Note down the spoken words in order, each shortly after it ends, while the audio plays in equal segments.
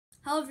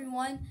Hello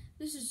everyone,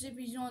 this is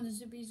Zippy on the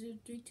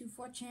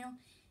Zippy0324 channel,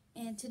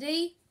 and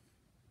today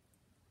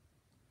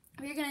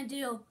we're going to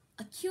do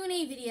a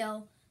Q&A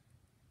video.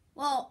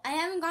 Well, I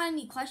haven't got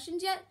any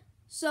questions yet,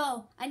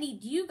 so I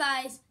need you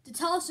guys to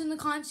tell us in the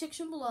comment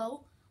section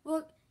below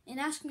and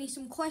ask me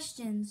some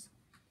questions.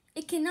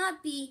 It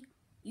cannot be,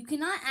 you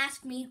cannot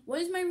ask me,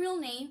 what is my real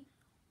name,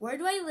 where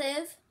do I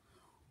live,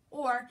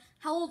 or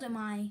how old am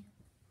I?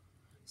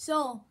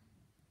 So,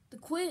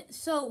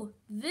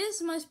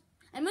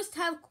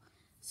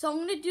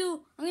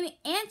 I'm gonna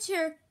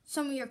answer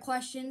some of your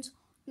questions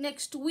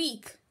next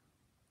week.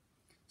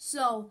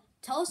 So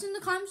tell us in the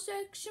comment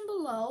section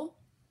below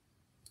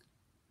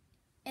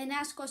and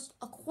ask us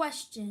a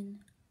question.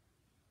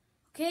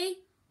 Okay?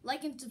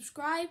 Like and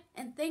subscribe,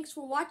 and thanks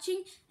for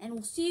watching, and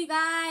we'll see you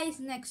guys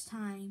next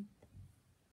time.